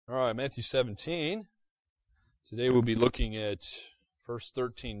All right, Matthew 17. Today we'll be looking at first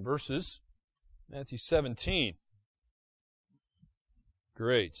 13 verses. Matthew 17.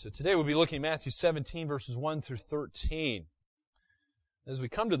 Great. So today we'll be looking at Matthew 17 verses 1 through 13. As we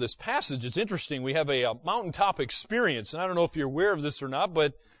come to this passage, it's interesting. We have a mountaintop experience, and I don't know if you're aware of this or not,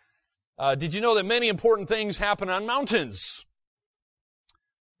 but did you know that many important things happen on mountains?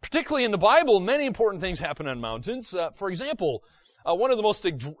 Particularly in the Bible, many important things happen on mountains. For example, one of the most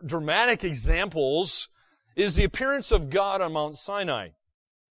dramatic examples is the appearance of God on Mount Sinai.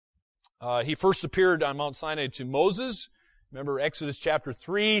 He first appeared on Mount Sinai to Moses. Remember Exodus chapter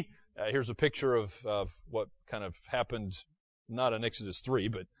 3. Here's a picture of what kind of happened, not in Exodus 3,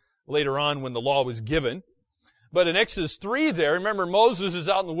 but later on when the law was given. But in Exodus 3 there, remember Moses is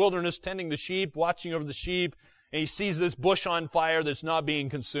out in the wilderness tending the sheep, watching over the sheep, and he sees this bush on fire that's not being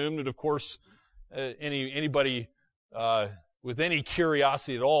consumed. And of course, anybody with any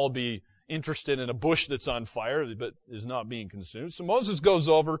curiosity at all be interested in a bush that's on fire but is not being consumed. So Moses goes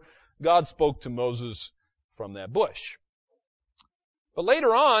over. God spoke to Moses from that bush. But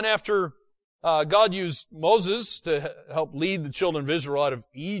later on, after God used Moses to help lead the children of Israel out of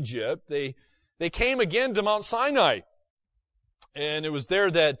Egypt, they came again to Mount Sinai. And it was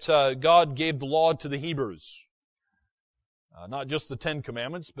there that God gave the law to the Hebrews. Not just the Ten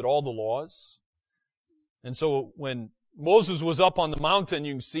Commandments, but all the laws. And so when Moses was up on the mountain,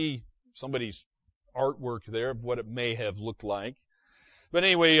 you can see somebody's artwork there of what it may have looked like. But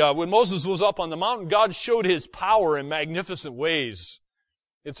anyway, when Moses was up on the mountain, God showed His power in magnificent ways.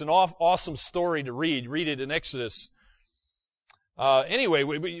 It's an awesome story to read. Read it in Exodus.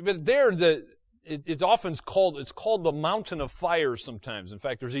 Anyway, but there, it's often called the Mountain of Fire sometimes. In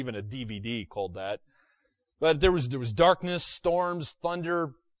fact, there's even a DVD called that. But there was darkness, storms,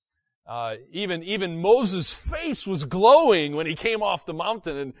 thunder. Even Moses' face was glowing when he came off the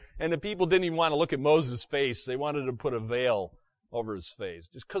mountain, and the people didn't even want to look at Moses' face. They wanted to put a veil over his face,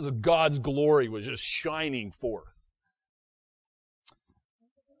 just because of God's glory was just shining forth.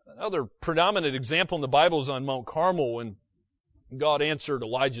 Another predominant example in the Bible is on Mount Carmel when God answered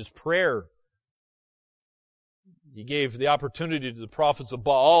Elijah's prayer. He gave the opportunity to the prophets of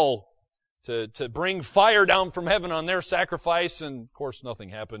Baal to bring fire down from heaven on their sacrifice, and of course nothing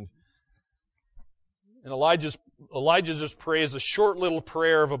happened. And Elijah's prayer is a short little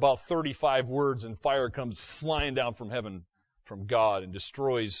prayer of about 35 words, and fire comes flying down from heaven from God and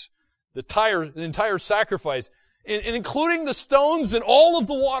destroys the entire sacrifice, and including the stones and all of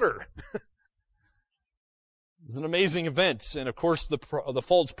the water. It's an amazing event. And of course the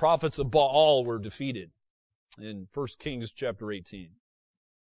false prophets of Baal were defeated in 1 Kings chapter 18.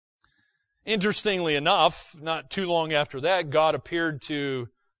 Interestingly enough, not too long after that, God appeared to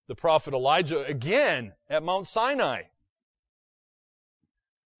the prophet Elijah again at Mount Sinai.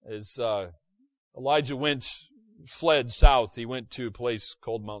 As Elijah fled south, he went to a place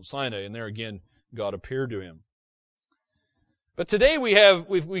called Mount Sinai, and there again God appeared to him. But today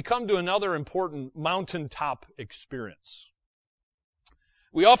we come to another important mountaintop experience.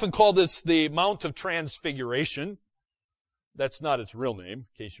 We often call this the Mount of Transfiguration. That's not its real name,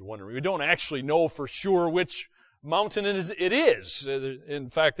 in case you're wondering. We don't actually know for sure which mountain it is. In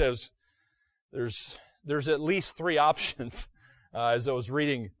fact, there's at least three options. As I was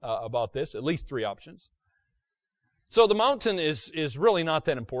reading about this, at least three options. So the mountain is really not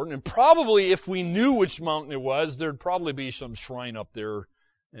that important. And probably if we knew which mountain it was, there'd probably be some shrine up there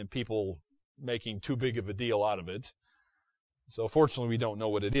and people making too big of a deal out of it. So fortunately, we don't know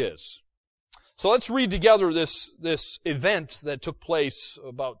what it is. So let's read together this event that took place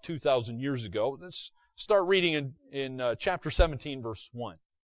about 2,000 years ago. Let's start reading in chapter 17, verse 1.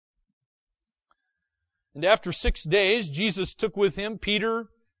 And after 6 days, Jesus took with him Peter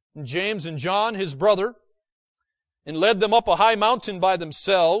and James and John, his brother, and led them up a high mountain by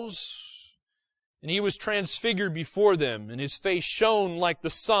themselves. And he was transfigured before them, and his face shone like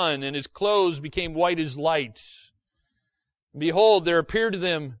the sun, and his clothes became white as light. And behold, there appeared to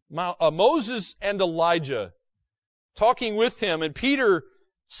them Moses and Elijah, talking with him. And Peter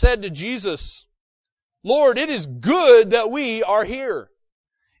said to Jesus, Lord, it is good that we are here.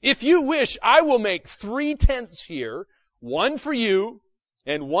 If you wish, I will make 3 tents here, one for you,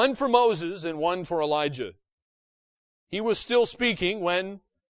 and one for Moses, and one for Elijah. He was still speaking when,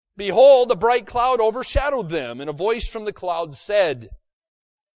 behold, a bright cloud overshadowed them, and a voice from the cloud said,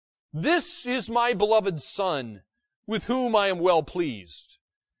 This is my beloved Son, with whom I am well pleased.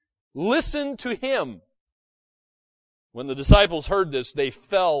 Listen to him. When the disciples heard this, they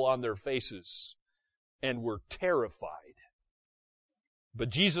fell on their faces and were terrified. But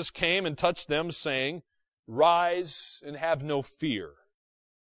Jesus came and touched them, saying, Rise and have no fear.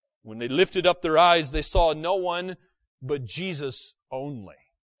 When they lifted up their eyes, they saw no one but Jesus only.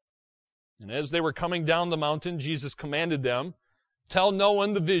 And as they were coming down the mountain, Jesus commanded them, "Tell no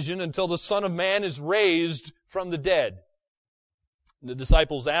one the vision until the Son of Man is raised from the dead." And the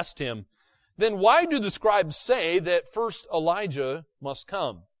disciples asked him, "Then why do the scribes say that first Elijah must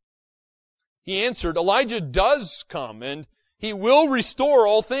come?" He answered, "Elijah does come, and he will restore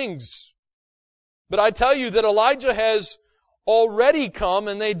all things. But I tell you that Elijah has already come,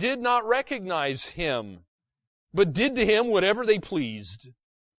 and they did not recognize him, but did to him whatever they pleased.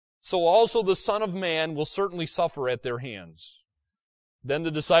 So also the Son of Man will certainly suffer at their hands." Then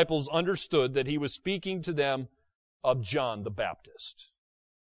the disciples understood that he was speaking to them of John the Baptist.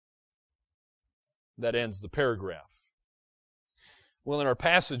 That ends the paragraph. Well, in our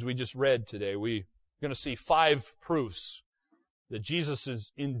passage we just read today, we're going to see 5 proofs that Jesus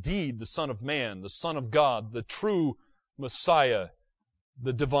is indeed the Son of Man, the Son of God, the true Messiah,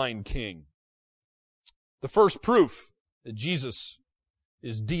 the divine King. The first proof that Jesus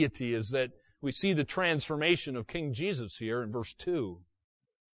is deity is that we see the transformation of King Jesus here in verse 2.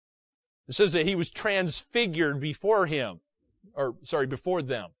 It says that he was transfigured before them.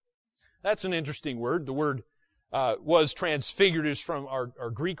 That's an interesting word. The word was transfigured is from our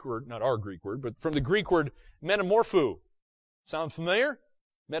Greek word, not our Greek word, but from the Greek word metamorpho. Sound familiar?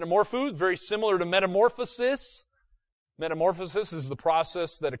 Metamorpho, very similar to metamorphosis. Metamorphosis is the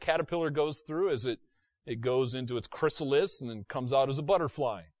process that a caterpillar goes through as it goes into its chrysalis and then comes out as a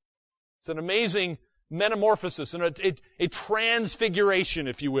butterfly. It's an amazing metamorphosis and a transfiguration,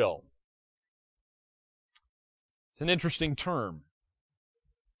 if you will. It's an interesting term.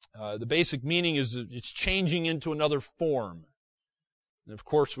 The basic meaning is it's changing into another form. And of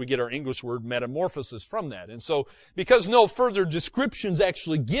course, we get our English word metamorphosis from that. And so, because no further description's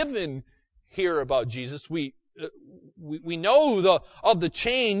actually given here about Jesus, we know of the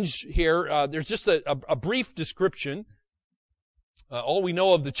change here. There's just a brief description. All we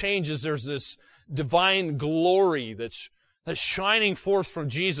know of the change is there's this divine glory that's shining forth from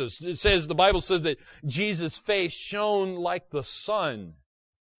Jesus. The Bible says that Jesus' face shone like the sun.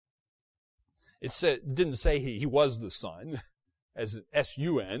 It didn't say he was the sun, as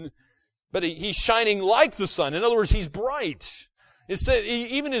S-U-N, but he's shining like the sun. In other words, he's bright. It said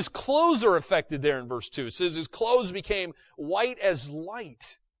even his clothes are affected there in verse 2. It says his clothes became white as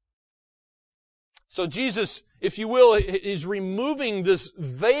light. So Jesus, if you will, is removing this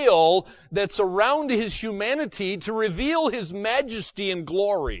veil that's around his humanity to reveal his majesty and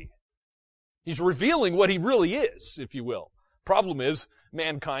glory. He's revealing what he really is, if you will. Problem is,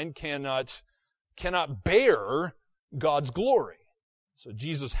 mankind cannot bear God's glory. So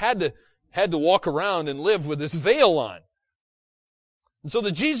Jesus had to walk around and live with this veil on. And so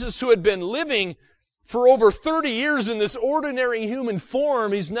the Jesus who had been living for over 30 years in this ordinary human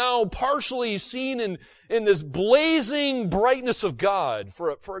form, he's now partially seen in this blazing brightness of God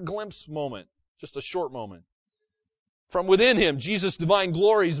for a glimpse moment, just a short moment. From within him, Jesus' divine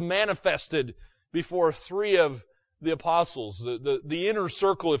glory is manifested before 3 of the apostles. The inner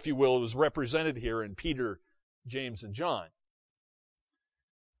circle, if you will, was represented here in Peter, James, and John.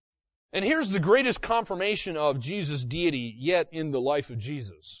 And here's the greatest confirmation of Jesus' deity yet in the life of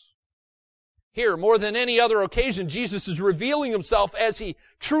Jesus. Here, more than any other occasion, Jesus is revealing himself as he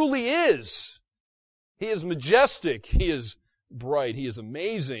truly is. He is majestic. He is bright. He is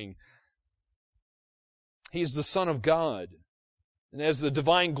amazing. He is the Son of God. And as the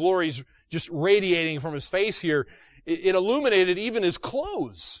divine glory is just radiating from his face here, it illuminated even his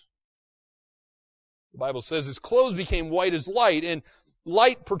clothes. The Bible says his clothes became white as light, and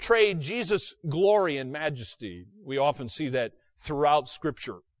light portrayed Jesus' glory and majesty. We often see that throughout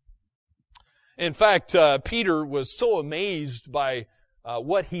Scripture. In fact, Peter was so amazed by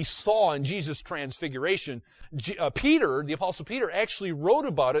what he saw in Jesus' transfiguration. Peter, the Apostle Peter, actually wrote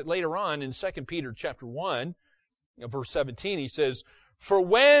about it later on in 2 Peter chapter 1, verse 17. He says, "For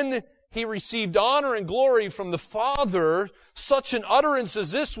when he received honor and glory from the Father, such an utterance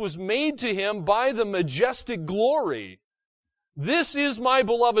as this was made to him by the majestic glory. This is my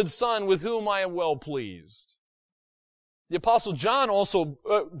beloved Son, with whom I am well pleased." The Apostle John also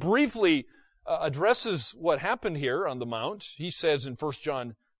briefly addresses what happened here on the Mount. He says in 1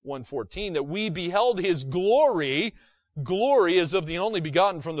 John 1:14 that we beheld his glory as of the only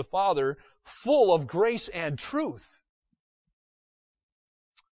begotten from the Father, full of grace and truth.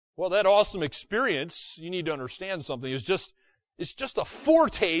 Well, that awesome experience, you need to understand something, it's just a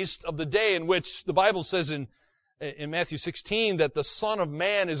foretaste of the day in which the Bible says in Matthew 16 that the Son of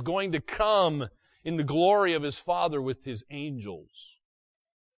Man is going to come in the glory of his Father with his angels.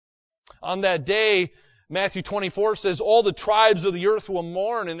 On that day, Matthew 24 says, all the tribes of the earth will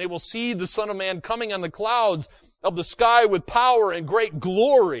mourn, and they will see the Son of Man coming on the clouds of the sky with power and great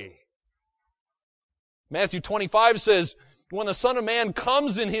glory. Matthew 25 says, when the Son of Man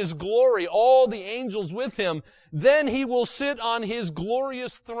comes in His glory, all the angels with Him, then He will sit on His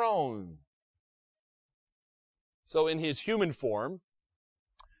glorious throne. So in His human form,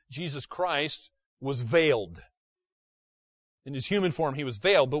 Jesus Christ was veiled. In His human form, He was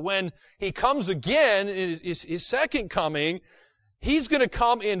veiled. But when He comes again, in His second coming, He's going to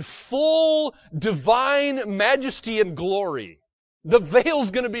come in full divine majesty and glory. The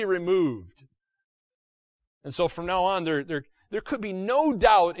veil's going to be removed. And so from now on, there could be no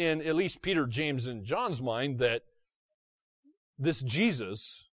doubt in at least Peter, James, and John's mind that this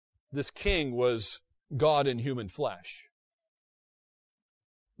Jesus, this King, was God in human flesh.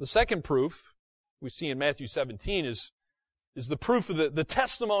 The second proof we see in Matthew 17 is the proof of the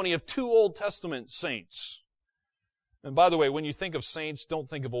testimony of two Old Testament saints. And by the way, when you think of saints, don't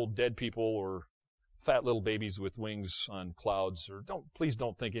think of old dead people or fat little babies with wings on clouds, or please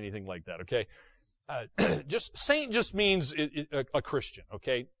don't think anything like that, okay? Saint just means a Christian,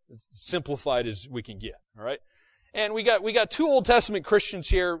 okay? It's simplified as we can get, all right? And we got two Old Testament Christians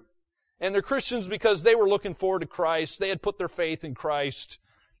here, and they're Christians because they were looking forward to Christ. They had put their faith in Christ.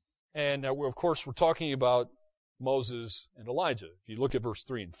 And of course, we're talking about Moses and Elijah. If you look at verse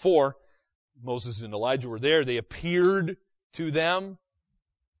 3 and 4, Moses and Elijah were there. They appeared to them.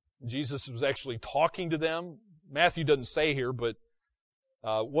 Jesus was actually talking to them. Matthew doesn't say here, but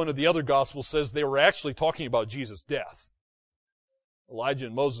one of the other Gospels says they were actually talking about Jesus' death. Elijah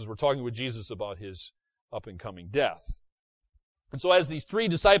and Moses were talking with Jesus about His up-and-coming death. And so as these three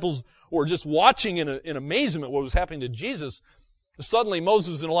disciples were just watching in amazement what was happening to Jesus, suddenly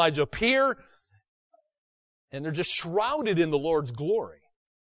Moses and Elijah appear, and they're just shrouded in the Lord's glory.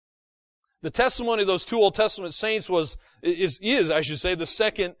 The testimony of those two Old Testament saints is the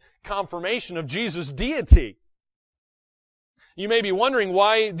second confirmation of Jesus' deity. You may be wondering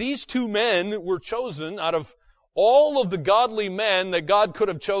why these two men were chosen out of all of the godly men that God could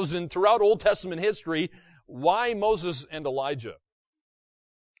have chosen throughout Old Testament history. Why Moses and Elijah?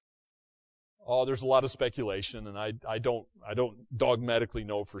 Oh, there's a lot of speculation, and I don't dogmatically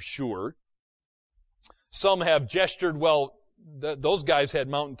know for sure. Some have gestured, well, those guys had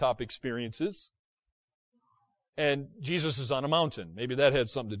mountaintop experiences, and Jesus is on a mountain. Maybe that had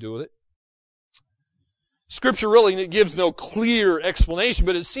something to do with it. Scripture really gives no clear explanation,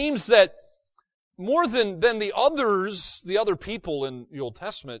 but it seems that more than the other people in the Old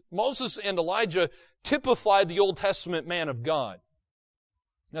Testament, Moses and Elijah typified the Old Testament man of God.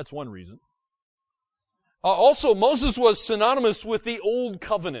 That's one reason. Also, Moses was synonymous with the Old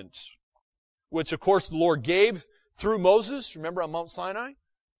Covenant, which, of course, the Lord gave through Moses. Remember on Mount Sinai?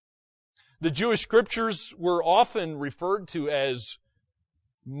 The Jewish Scriptures were often referred to as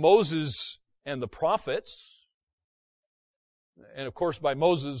Moses and the prophets. And, of course, by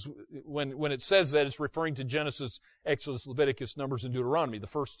Moses, when it says that, it's referring to Genesis, Exodus, Leviticus, Numbers, and Deuteronomy, the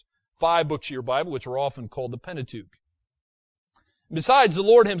first 5 books of your Bible, which are often called the Pentateuch. Besides, the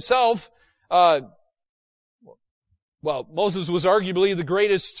Lord Himself, Moses was arguably the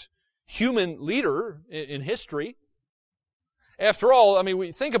greatest human leader in history. After all,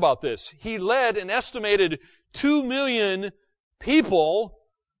 we think about this. He led an estimated 2 million people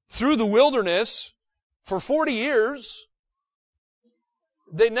through the wilderness for 40 years.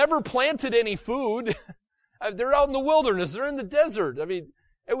 They never planted any food. They're out in the wilderness. They're in the desert. It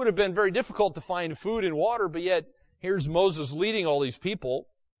would have been very difficult to find food and water, but yet here's Moses leading all these people.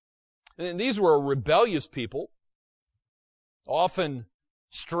 And these were a rebellious people, often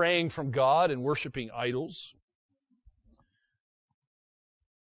straying from God and worshiping idols.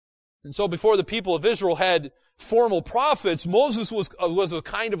 And so before the people of Israel had formal prophets, Moses was a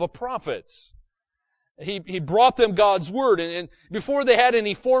kind of a prophet. He brought them God's word. And before they had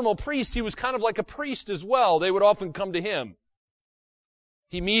any formal priests, he was kind of like a priest as well. They would often come to him.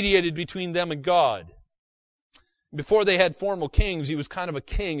 He mediated between them and God. Before they had formal kings, he was kind of a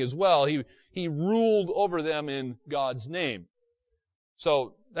king as well. He ruled over them in God's name.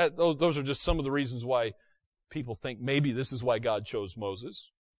 So those are just some of the reasons why people think maybe this is why God chose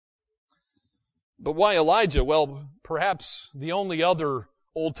Moses. But why Elijah? Well, perhaps the only other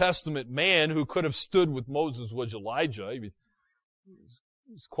Old Testament man who could have stood with Moses was Elijah.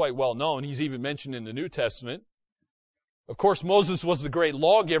 He's quite well known. He's even mentioned in the New Testament. Of course, Moses was the great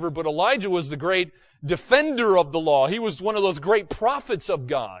lawgiver, but Elijah was the great defender of the law. He was one of those great prophets of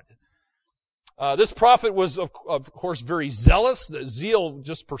God. This prophet was, of course, very zealous. The zeal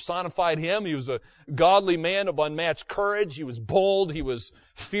just personified him. He was a godly man of unmatched courage. He was bold. He was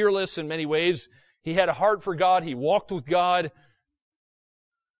fearless in many ways. He had a heart for God. He walked with God.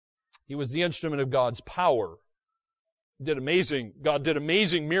 He was the instrument of God's power. God did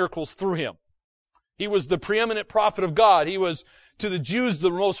amazing miracles through him. He was the preeminent prophet of God. He was, to the Jews, the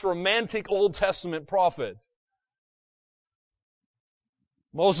most romantic Old Testament prophet.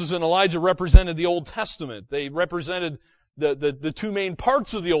 Moses and Elijah represented the Old Testament. They represented the two main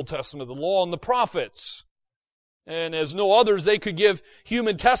parts of the Old Testament, the law and the prophets. And as no others, they could give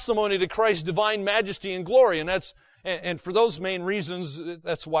human testimony to Christ's divine majesty and glory. And for those main reasons,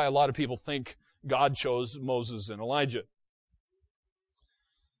 that's why a lot of people think God chose Moses and Elijah.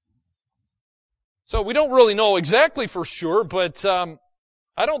 So we don't really know exactly for sure, but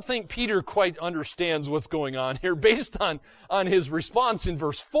I don't think Peter quite understands what's going on here based on his response in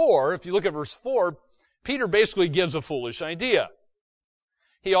verse 4. If you look at verse 4, Peter basically gives a foolish idea.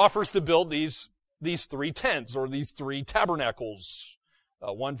 He offers to build these three tents, or these three tabernacles.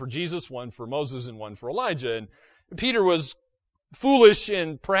 One for Jesus, one for Moses, and one for Elijah. And Peter was foolish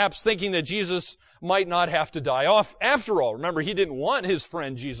in perhaps thinking that Jesus might not have to die off after all. Remember, he didn't want his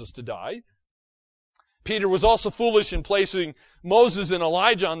friend Jesus to die. Peter was also foolish in placing Moses and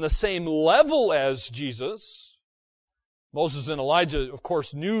Elijah on the same level as Jesus. Moses and Elijah, of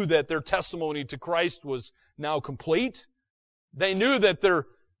course, knew that their testimony to Christ was now complete. They knew that their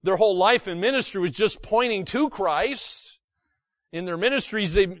whole life and ministry was just pointing to Christ. In their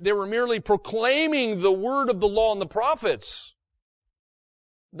ministries, they were merely proclaiming the word of the law and the prophets.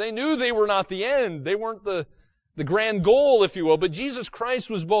 They knew they were not the end. They weren't the grand goal, if you will. But Jesus Christ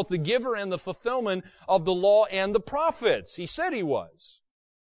was both the giver and the fulfillment of the law and the prophets. He said he was.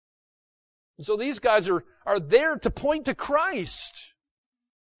 And so these guys are there to point to Christ.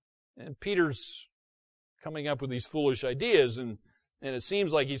 And Peter's coming up with these foolish ideas, and it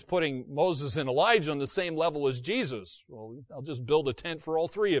seems like he's putting Moses and Elijah on the same level as Jesus. Well, I'll just build a tent for all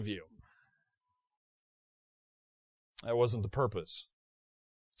three of you. That wasn't the purpose.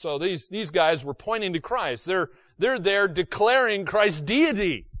 So these guys were pointing to Christ. They're there declaring Christ's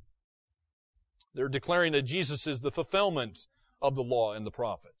deity. They're declaring that Jesus is the fulfillment of the law and the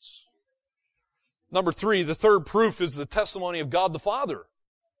prophets. Number 3, the third proof is the testimony of God the Father.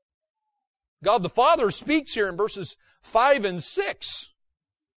 God the Father speaks here in verses 5 and 6.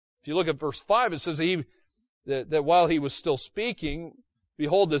 If you look at verse 5, it says that while he was still speaking,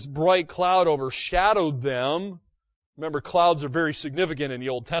 behold, this bright cloud overshadowed them. Remember, clouds are very significant in the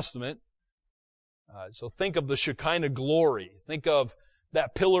Old Testament. So think of the Shekinah glory. Think of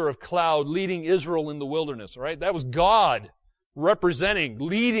that pillar of cloud leading Israel in the wilderness, right? That was God representing,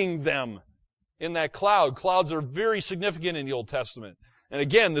 leading them in that cloud. Clouds are very significant in the Old Testament. And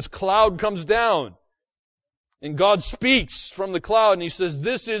again, this cloud comes down. And God speaks from the cloud and He says,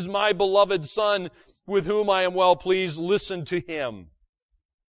 "This is my beloved Son with whom I am well pleased. Listen to Him."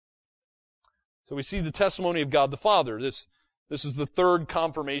 So we see the testimony of God the Father. This is the third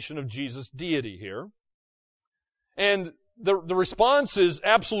confirmation of Jesus' deity here. And the response is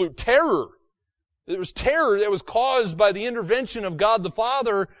absolute terror. It was terror that was caused by the intervention of God the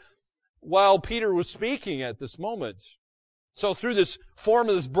Father while Peter was speaking at this moment. So through this form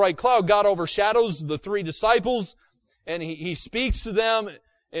of this bright cloud, God overshadows the three disciples, and He speaks to them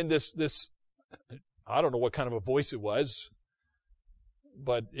in this, I don't know what kind of a voice it was,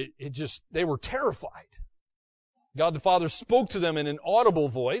 but they were terrified. God the Father spoke to them in an audible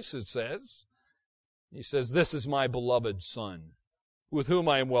voice, it says. He says, "This is my beloved Son, with whom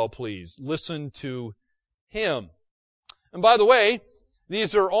I am well pleased. Listen to Him." And by the way,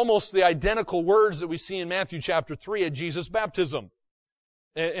 these are almost the identical words that we see in Matthew chapter 3 at Jesus' baptism.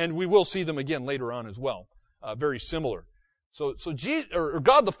 And we will see them again later on as well. Very similar. So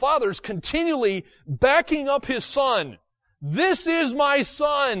God the Father is continually backing up His Son. This is my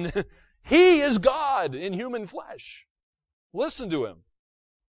Son. He is God in human flesh. Listen to Him.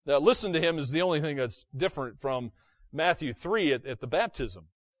 Now, listen to Him is the only thing that's different from Matthew 3 at the baptism.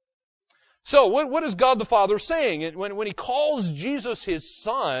 So, what is God the Father saying? When He calls Jesus His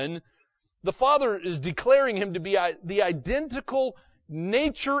Son, the Father is declaring Him to be the identical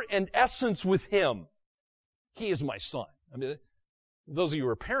nature and essence with Him. He is my Son. I mean, those of you who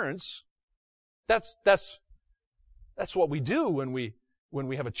are parents, that's what we do when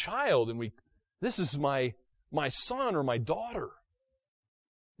we have a child and this is my son or my daughter.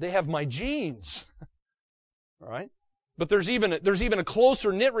 They have my genes. All right? But there's even a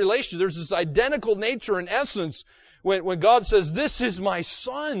closer knit relation. There's this identical nature and essence when God says, "This is my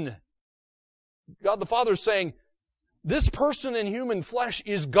Son." God the Father is saying, this person in human flesh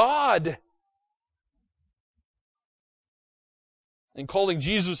is God. In calling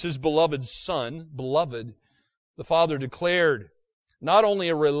Jesus His beloved Son, beloved, the Father declared not only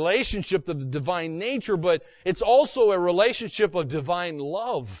a relationship of the divine nature, but it's also a relationship of divine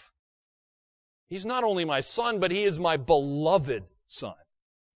love. He's not only my son, but he is my beloved son.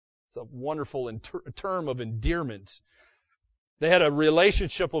 It's a wonderful term of endearment. They had a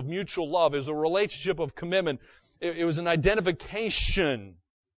relationship of mutual love. It was a relationship of commitment. It was an identification,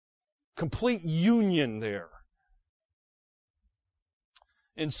 complete union there.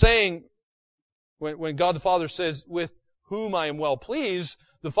 In saying, when God the Father says, with whom I am well pleased,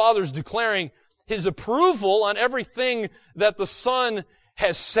 the Father's declaring His approval on everything that the Son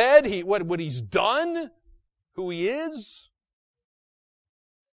has said, what He's done, who He is.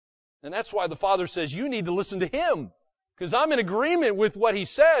 And that's why the Father says, you need to listen to Him. Because I'm in agreement with what He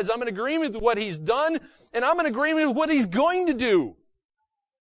says, I'm in agreement with what He's done, and I'm in agreement with what He's going to do.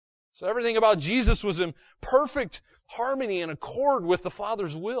 So everything about Jesus was in perfect harmony and accord with the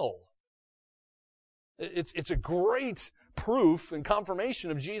Father's will. It's a great proof and confirmation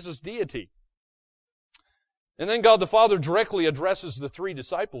of Jesus' deity. And then God the Father directly addresses the three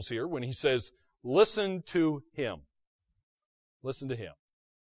disciples here when He says, listen to Him. Listen to Him.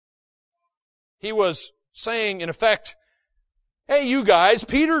 He was saying, in effect, hey, you guys,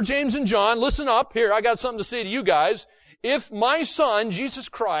 Peter, James, and John, listen up. Here, I got something to say to you guys. If my Son, Jesus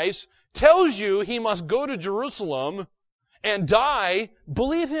Christ, tells you He must go to Jerusalem and die,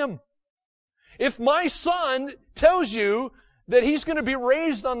 believe Him. If my Son tells you that He's going to be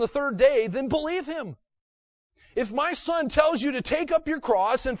raised on the third day, then believe Him. If my Son tells you to take up your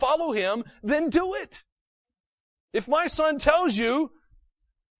cross and follow Him, then do it. If my Son tells you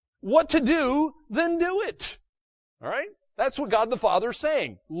what to do, then do it. All right? That's what God the Father is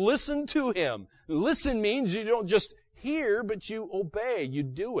saying. Listen to Him. Listen means you don't just hear, but you obey. You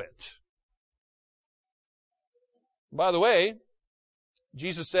do it. By the way,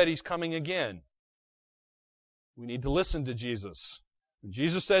 Jesus said He's coming again. We need to listen to Jesus. When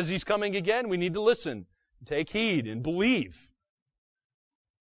Jesus says He's coming again, we need to listen, take heed, and believe.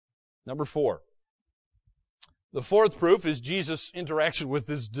 Number 4. The fourth proof is Jesus' interaction with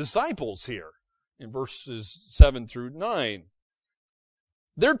His disciples here in verses 7 through 9.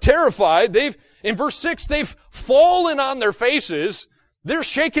 They're terrified. In verse 6, they've fallen on their faces. They're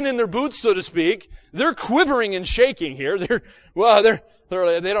shaking in their boots, so to speak. They're quivering and shaking here. They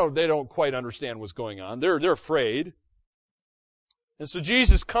don't quite understand what's going on. They're afraid. And so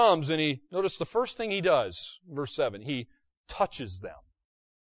Jesus comes and notice the first thing He does, verse 7, He touches them.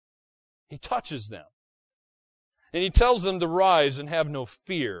 He touches them. And He tells them to rise and have no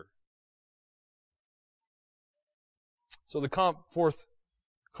fear. So the fourth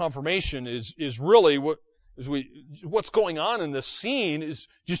confirmation is really what's going on in this scene is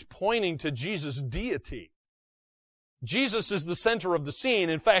just pointing to Jesus' deity. Jesus is the center of the scene.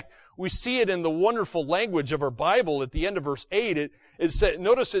 In fact, we see it in the wonderful language of our Bible at the end of verse 8.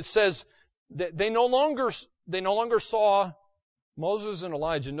 Notice it says that they no longer saw Moses and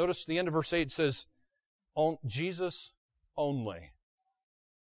Elijah. Notice the end of verse 8 says, Jesus only.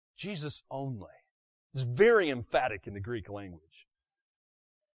 Jesus only. It's very emphatic in the Greek language.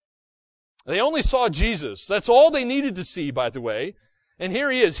 They only saw Jesus. That's all they needed to see, by the way. And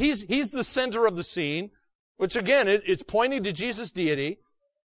here He is. He's the center of the scene, which again, it's pointing to Jesus' deity.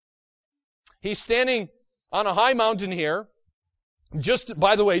 He's standing on a high mountain here,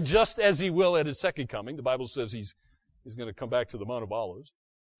 by the way, just as He will at His second coming. The Bible says He's going to come back to the Mount of Olives.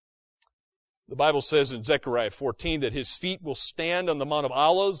 The Bible says in Zechariah 14 that His feet will stand on the Mount of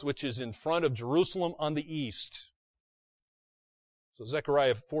Olives, which is in front of Jerusalem on the east. So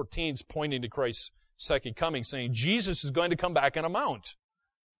Zechariah 14 is pointing to Christ's second coming, saying Jesus is going to come back on a mount.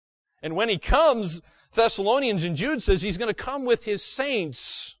 And when He comes, Thessalonians and Jude says He's going to come with His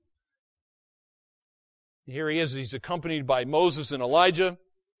saints. Here He is. He's accompanied by Moses and Elijah,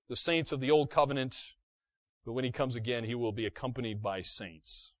 the saints of the Old Covenant. But when He comes again, He will be accompanied by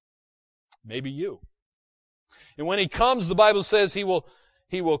saints. Maybe you. And when He comes, the Bible says He will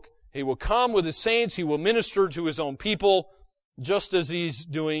come with His saints. He will minister to His own people, just as He's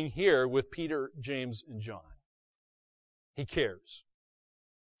doing here with Peter, James, and John. He cares.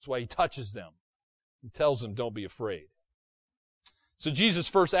 That's why He touches them and tells them, don't be afraid. So Jesus'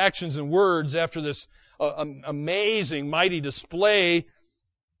 first actions and words after this amazing, mighty display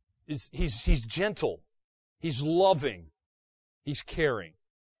He's gentle. He's loving. He's caring.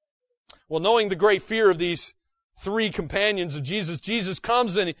 Well, knowing the great fear of these three companions of Jesus, Jesus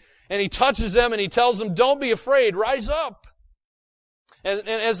comes and He touches them and He tells them, don't be afraid, rise up. And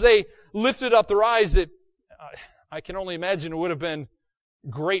as they lifted up their eyes, I can only imagine it would have been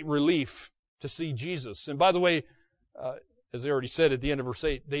great relief to see Jesus. And by the way, as I already said at the end of verse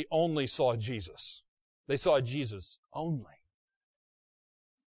 8, they only saw Jesus. They saw Jesus only.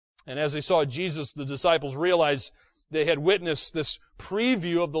 And as they saw Jesus, the disciples realized they had witnessed this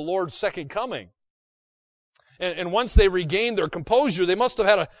preview of the Lord's second coming. And once they regained their composure, they must have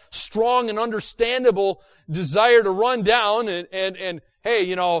had a strong and understandable desire to run down and hey,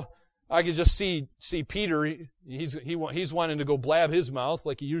 you know, I could just see Peter. He's wanting to go blab his mouth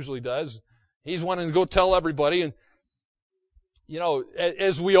like he usually does. He's wanting to go tell everybody. And, you know,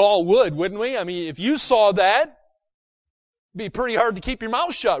 as we all would, wouldn't we? I mean, if you saw that, it'd be pretty hard to keep your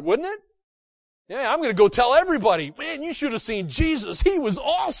mouth shut, wouldn't it? Yeah, I'm going to go tell everybody. Man, you should have seen Jesus. He was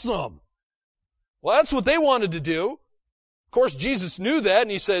awesome. Well, that's what they wanted to do. Of course, Jesus knew that,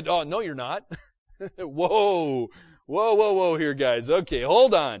 and he said, oh, no, you're not. Whoa here, guys. Okay,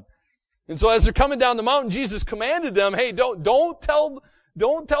 hold on. And so as they're coming down the mountain, Jesus commanded them, hey, don't tell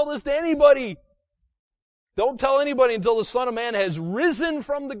this to anybody. Don't tell anybody until the Son of Man has risen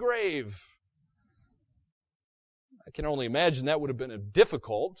from the grave. I can only imagine that would have been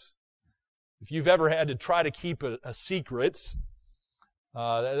difficult. If you've ever had to try to keep a secret,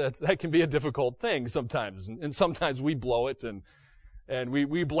 that can be a difficult thing sometimes. And sometimes we blow it and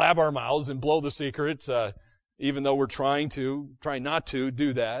we blab our mouths and blow the secret, even though we're trying not to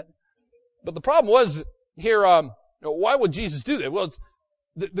do that. But the problem was here, why would Jesus do that? Well,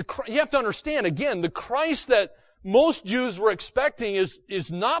 you have to understand, again, the Christ that most Jews were expecting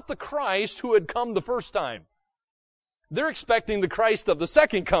is not the Christ who had come the first time. They're expecting the Christ of the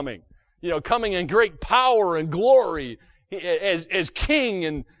second coming, coming in great power and glory as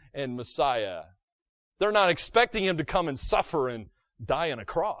King and Messiah. They're not expecting Him to come and suffer and die on a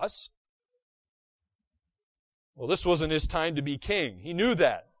cross. Well, this wasn't His time to be king. He knew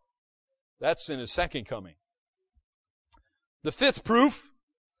that. That's in His second coming. The fifth proof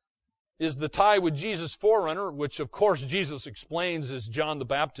is the tie with Jesus' forerunner, which of course Jesus explains as John the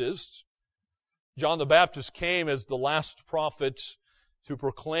Baptist. John the Baptist came as the last prophet to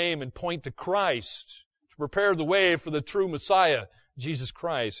proclaim and point to Christ, to prepare the way for the true Messiah, Jesus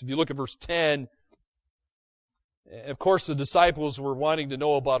Christ. If you look at verse 10, of course the disciples were wanting to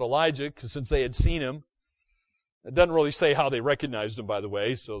know about Elijah since they had seen him. It doesn't really say how they recognized him, by the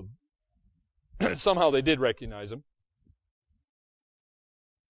way, so somehow they did recognize him.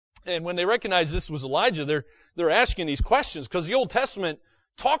 And when they recognized this was Elijah, they're asking these questions because the Old Testament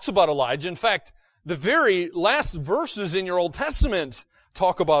talks about Elijah. In fact, the very last verses in your Old Testament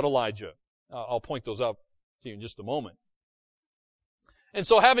talk about Elijah. I'll point those out to you in just a moment. And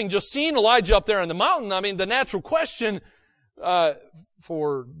so having just seen Elijah up there on the mountain, I mean, the natural question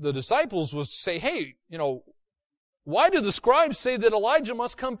for the disciples was to say, hey, why do the scribes say that Elijah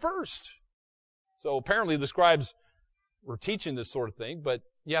must come first? So apparently the scribes were teaching this sort of thing, but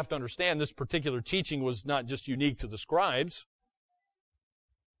you have to understand this particular teaching was not just unique to the scribes,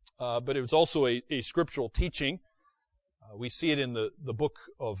 but it was also a scriptural teaching. We see it in the book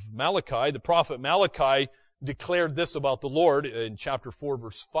of Malachi. The prophet Malachi declared this about the Lord in chapter 4,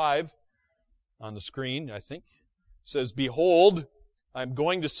 verse 5 on the screen, I think. It says, behold, I'm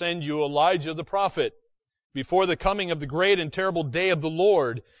going to send you Elijah the prophet before the coming of the great and terrible day of the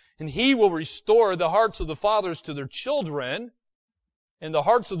Lord, and he will restore the hearts of the fathers to their children, and the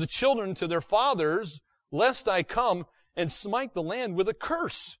hearts of the children to their fathers, lest I come and smite the land with a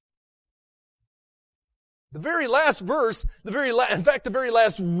curse. The very last verse, the very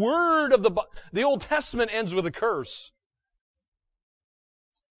last word of the Old Testament ends with a curse.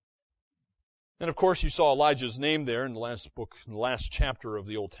 And of course you saw Elijah's name there in the last book, in the last chapter of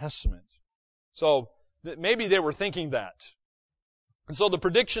the Old Testament. So maybe they were thinking that. And so the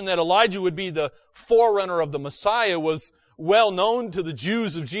prediction that Elijah would be the forerunner of the Messiah was well known to the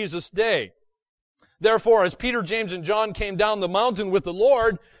Jews of Jesus' day. Therefore, as Peter, James, and John came down the mountain with the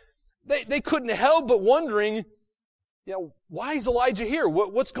Lord, they couldn't help but wondering, why is Elijah here?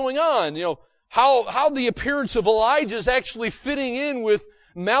 What's going on? How the appearance of Elijah is actually fitting in with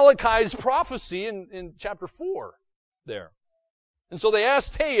Malachi's prophecy in chapter 4 there. And so they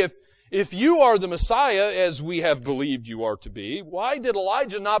asked, hey, if you are the Messiah, as we have believed you are to be, why did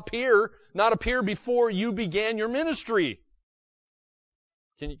Elijah not appear before you began your ministry?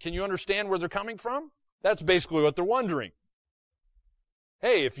 Can you understand where they're coming from? That's basically what they're wondering.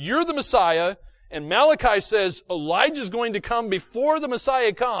 Hey, if you're the Messiah, and Malachi says Elijah's going to come before the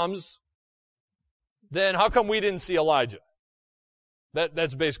Messiah comes, then how come we didn't see Elijah?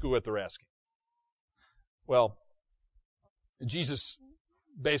 That's basically what they're asking. Well, Jesus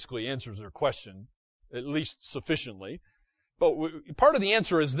basically answers their question, at least sufficiently. But part of the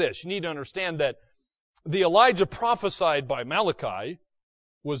answer is this. You need to understand that the Elijah prophesied by Malachi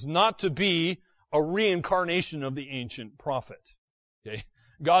was not to be a reincarnation of the ancient prophet. Okay?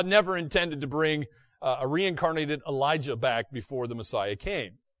 God never intended to bring a reincarnated Elijah back before the Messiah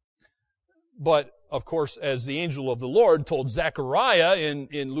came. But, of course, as the angel of the Lord told Zechariah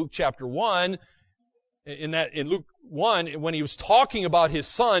in Luke chapter 1, in Luke 1, when he was talking about his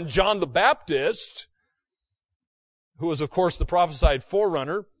son, John the Baptist, who was, of course, the prophesied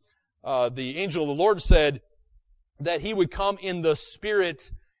forerunner, the angel of the Lord said that he would come in the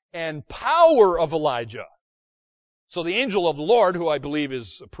spirit and power of Elijah. So the angel of the Lord, who I believe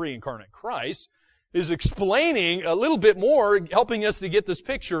is a pre-incarnate Christ, is explaining a little bit more, helping us to get this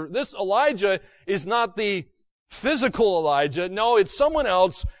picture. This Elijah is not the physical Elijah. No, it's someone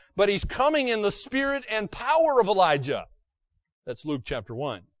else, but he's coming in the spirit and power of Elijah. That's Luke chapter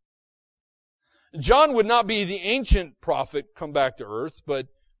 1. John would not be the ancient prophet come back to earth, but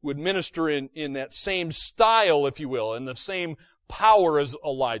would minister in that same style, if you will, in the same power as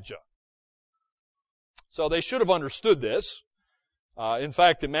Elijah. So they should have understood this. In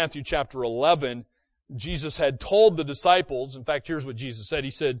fact, in Matthew chapter 11, Jesus had told the disciples, in fact, here's what Jesus said.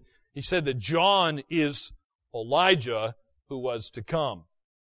 He said that John is Elijah who was to come.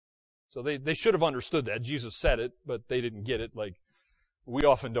 So they should have understood that. Jesus said it, but they didn't get it, like we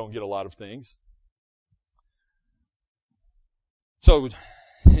often don't get a lot of things. So,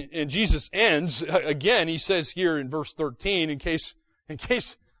 and Jesus ends, again, he says here in verse 13, in case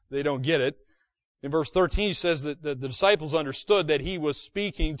they don't get it, in verse 13 he says that the disciples understood that he was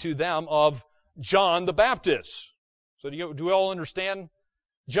speaking to them of John the Baptist. So do we all understand?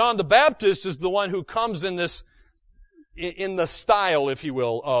 John the Baptist is the one who comes in the style, if you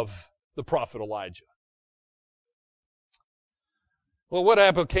will, of the prophet Elijah. Well, what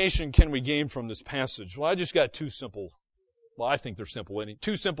application can we gain from this passage? Well, I just got two simple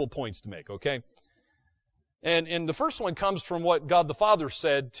points to make, okay? And the first one comes from what God the Father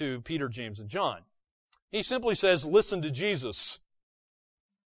said to Peter, James, and John. He simply says, listen to Jesus.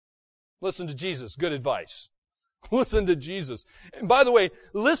 Listen to Jesus. Good advice. Listen to Jesus. And by the way,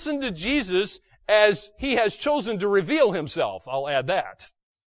 listen to Jesus as He has chosen to reveal Himself. I'll add that.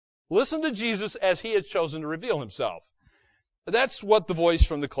 Listen to Jesus as He has chosen to reveal Himself. That's what the voice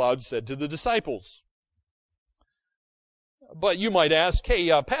from the cloud said to the disciples. But you might ask,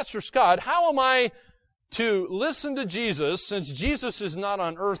 hey, Pastor Scott, how am I to listen to Jesus since Jesus is not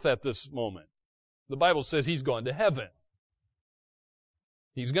on earth at this moment? The Bible says He's gone to heaven.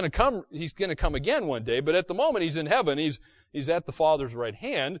 He's going to come again one day, but at the moment He's in heaven. He's at the Father's right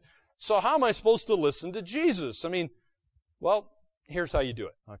hand. So how am I supposed to listen to Jesus? I mean, well, here's how you do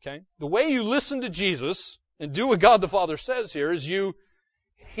it, okay? The way you listen to Jesus and do what God the Father says here is you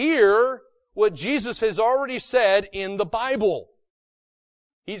hear what Jesus has already said in the Bible.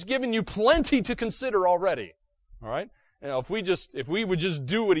 He's given you plenty to consider already. All right? Now, if we would just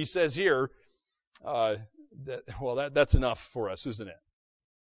do what He says here, that's enough for us, isn't it?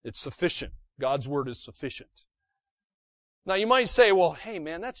 It's sufficient. God's Word is sufficient. Now, you might say, well, hey,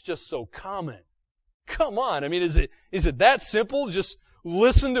 man, that's just so common. Come on. I mean, is it that simple? Just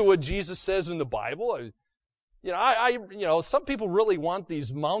listen to what Jesus says in the Bible? Some people really want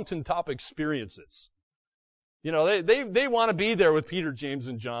these mountaintop experiences. They want to be there with Peter, James,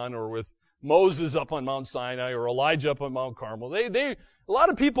 and John, or with Moses up on Mount Sinai, or Elijah up on Mount Carmel. A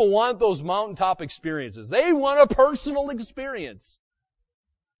lot of people want those mountaintop experiences. They want a personal experience.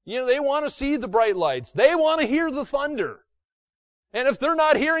 They want to see the bright lights. They want to hear the thunder. And if they're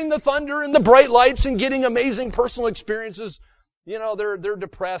not hearing the thunder and the bright lights and getting amazing personal experiences, they're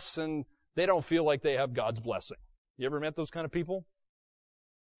depressed and they don't feel like they have God's blessing. You ever met those kind of people?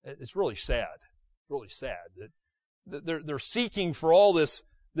 It's really sad. Really sad that they're seeking for all this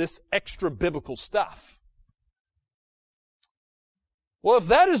extra biblical stuff. Well, if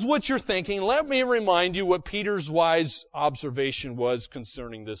that is what you're thinking, let me remind you what Peter's wise observation was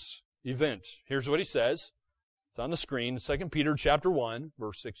concerning this event. Here's what he says. It's on the screen, 2 Peter chapter 1,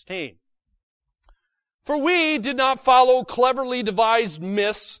 verse 16. For we did not follow cleverly devised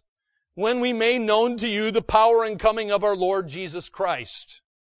myths when we made known to you the power and coming of our Lord Jesus Christ.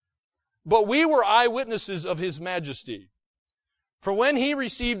 But we were eyewitnesses of His majesty. For when He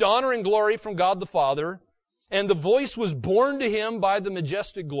received honor and glory from God the Father, and the voice was borne to Him by the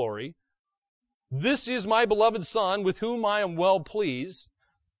majestic glory, "This is my beloved Son, with whom I am well pleased,"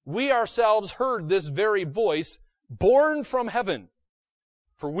 we ourselves heard this very voice borne from heaven,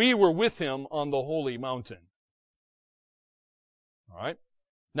 for we were with Him on the holy mountain. All right?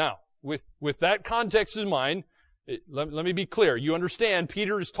 Now, with that context in mind, let me be clear. You understand,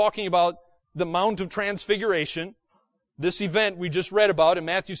 Peter is talking about the Mount of Transfiguration, this event we just read about in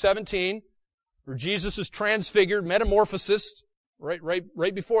Matthew 17, where Jesus is transfigured, metamorphosis,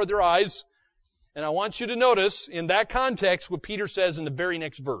 right before their eyes. And I want you to notice, in that context, what Peter says in the very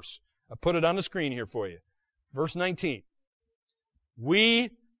next verse. I put it on the screen here for you. Verse 19.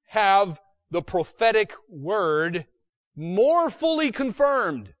 We have the prophetic word more fully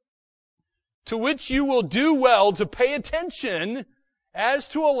confirmed, to which you will do well to pay attention as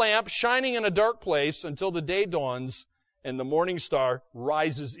to a lamp shining in a dark place until the day dawns and the morning star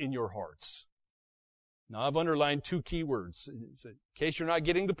rises in your hearts. Now, I've underlined 2 key words. In case you're not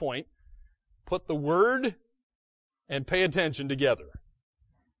getting the point, put the word and pay attention together.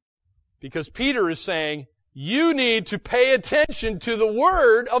 Because Peter is saying, you need to pay attention to the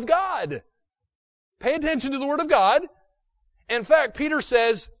Word of God. Pay attention to the Word of God. In fact, Peter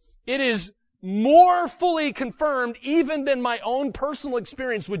says, it is more fully confirmed even than my own personal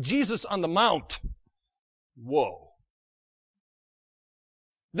experience with Jesus on the Mount. Whoa.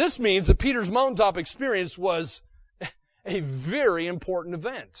 This means that Peter's mountaintop experience was a very important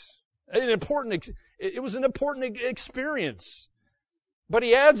event. It was an important experience. But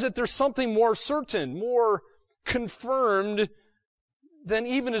he adds that there's something more certain, more confirmed than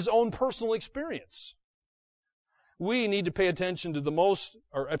even his own personal experience. We need to pay attention to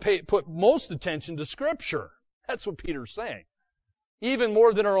put most attention to Scripture. That's what Peter's saying. Even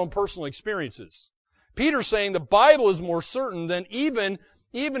more than our own personal experiences. Peter's saying the Bible is more certain than even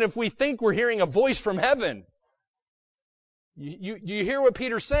if we think we're hearing a voice from heaven. Do you hear what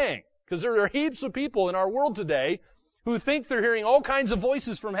Peter's saying? Because there are heaps of people in our world today who think they're hearing all kinds of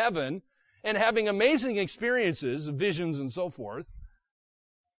voices from heaven and having amazing experiences, visions and so forth.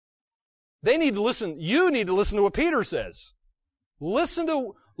 They need to listen. You need to listen to what Peter says. Listen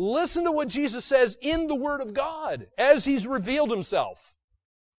to what Jesus says in the Word of God as He's revealed Himself.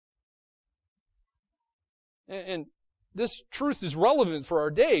 And this truth is relevant for our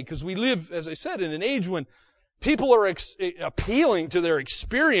day because we live, as I said, in an age when people are appealing to their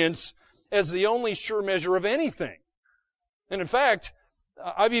experience as the only sure measure of anything. And in fact,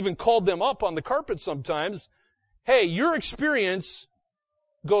 I've even called them up on the carpet sometimes. Hey, your experience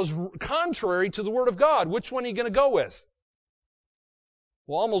goes contrary to the Word of God. Which one are you going to go with?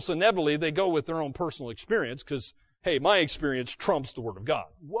 Well, almost inevitably, they go with their own personal experience because, hey, my experience trumps the Word of God.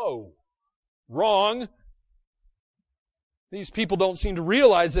 Whoa. Wrong. These people don't seem to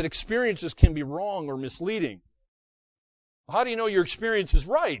realize that experiences can be wrong or misleading. How do you know your experience is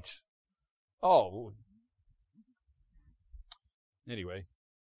right? Oh, anyway,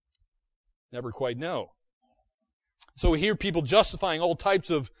 never quite know. So we hear people justifying all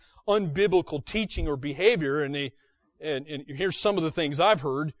types of unbiblical teaching or behavior, and here's some of the things I've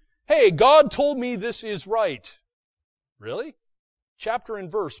heard. Hey, God told me this is right. Really? Chapter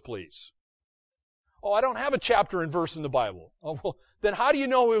and verse, please. Oh, I don't have a chapter and verse in the Bible. Oh, well, then how do you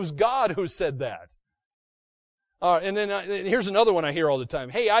know it was God who said that? And then here's another one I hear all the time.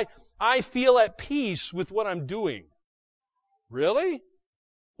 Hey, I feel at peace with what I'm doing. Really?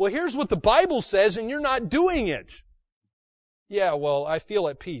 Well, here's what the Bible says, and you're not doing it. Yeah, well, I feel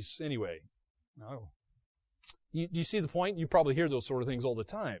at peace anyway. No. You see the point? You probably hear those sort of things all the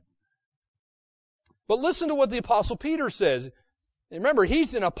time. But listen to what the Apostle Peter says. Remember,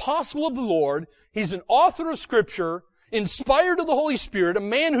 he's an apostle of the Lord. He's an author of Scripture, inspired of the Holy Spirit, a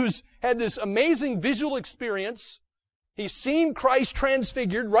man who's had this amazing visual experience. He's seen Christ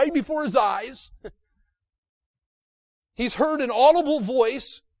transfigured right before his eyes. He's heard an audible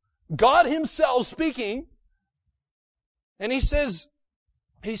voice, God Himself speaking. And he says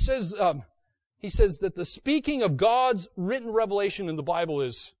that the speaking of God's written revelation in the Bible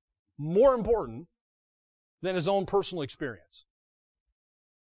is more important than his own personal experience.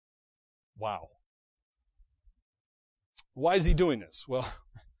 Wow. Why is he doing this? Well,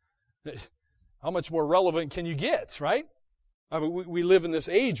 how much more relevant can you get, right? I mean, we live in this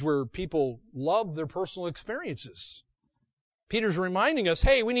age where people love their personal experiences. Peter's reminding us,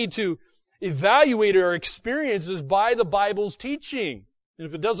 hey, we need to evaluate our experiences by the Bible's teaching. And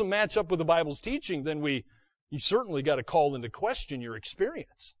if it doesn't match up with the Bible's teaching, then you certainly got to call into question your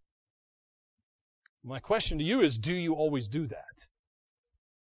experience. My question to you is, do you always do that?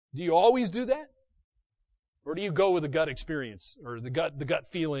 Do you always do that? Or do you go with the gut experience or the gut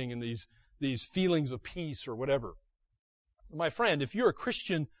feeling and these feelings of peace or whatever? My friend, if you're a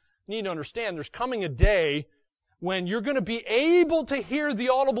Christian, you need to understand there's coming a day when you're going to be able to hear the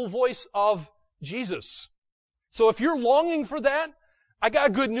audible voice of Jesus. So if you're longing for that, I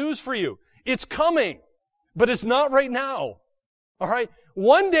got good news for you. It's coming, but it's not right now. All right?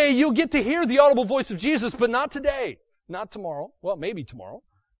 One day you'll get to hear the audible voice of Jesus, but not today. Not tomorrow. Well, maybe tomorrow.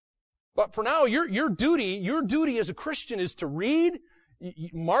 But for now, your duty as a Christian is to read,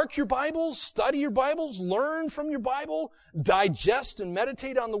 mark your Bibles, study your Bibles, learn from your Bible, digest and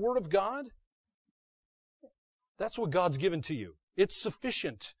meditate on the Word of God. That's what God's given to you. It's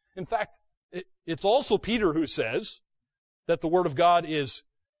sufficient. In fact, it's also Peter who says that the Word of God is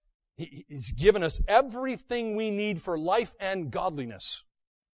He's given us everything we need for life and godliness.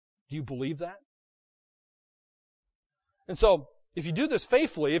 Do you believe that? And so, if you do this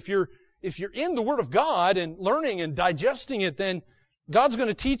faithfully, if you're in the Word of God and learning and digesting it, then God's going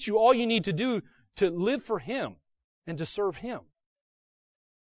to teach you all you need to do to live for Him and to serve Him.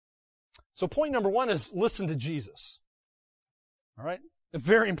 So point number one is listen to Jesus. All right? A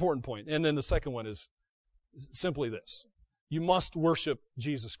very important point. And then the second one is simply this. You must worship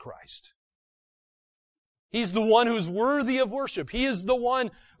Jesus Christ. He's the one who's worthy of worship. He is the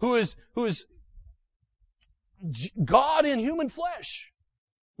one who is God in human flesh.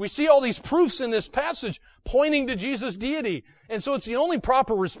 We see all these proofs in this passage pointing to Jesus' deity. And so it's the only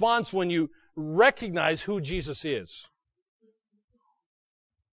proper response when you recognize who Jesus is.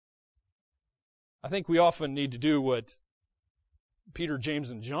 I think we often need to do what Peter, James,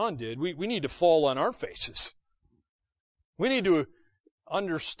 and John did. We need to fall on our faces. We need to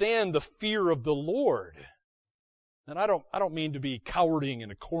understand the fear of the Lord. And I don't mean to be cowarding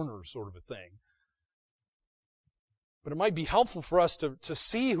in a corner sort of a thing. But it might be helpful for us to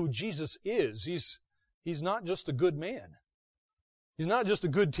see who Jesus is. He's not just a good man. He's not just a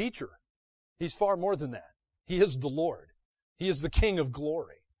good teacher. He's far more than that. He is the Lord. He is the King of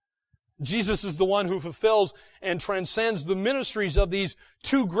glory. Jesus is the one who fulfills and transcends the ministries of these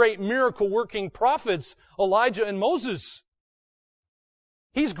two great miracle-working prophets, Elijah and Moses.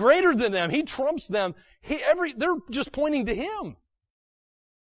 He's greater than them. He trumps them. They're just pointing to Him.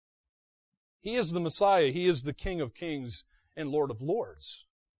 He is the Messiah. He is the King of kings and Lord of lords.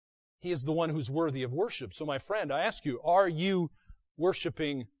 He is the one who's worthy of worship. So my friend, I ask you, are you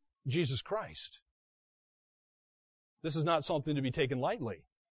worshiping Jesus Christ? This is not something to be taken lightly.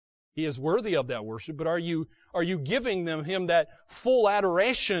 He is worthy of that worship, but are you giving Him that full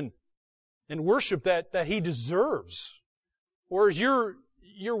adoration and worship that He deserves? Or is your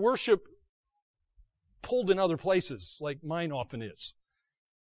worship pulled in other places, like mine often is?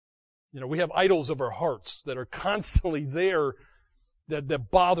 We have idols of our hearts that are constantly there that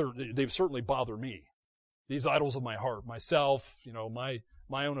they certainly bother me. These idols of my heart, myself,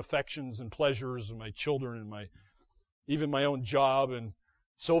 my own affections and pleasures, and my children, and even my own job, and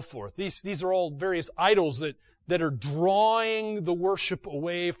so forth. These are all various idols that are drawing the worship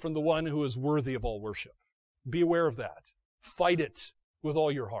away from the one who is worthy of all worship. Be aware of that. Fight it with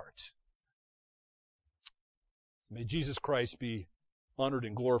all your heart. May Jesus Christ be honored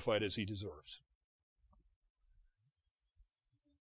and glorified as He deserves.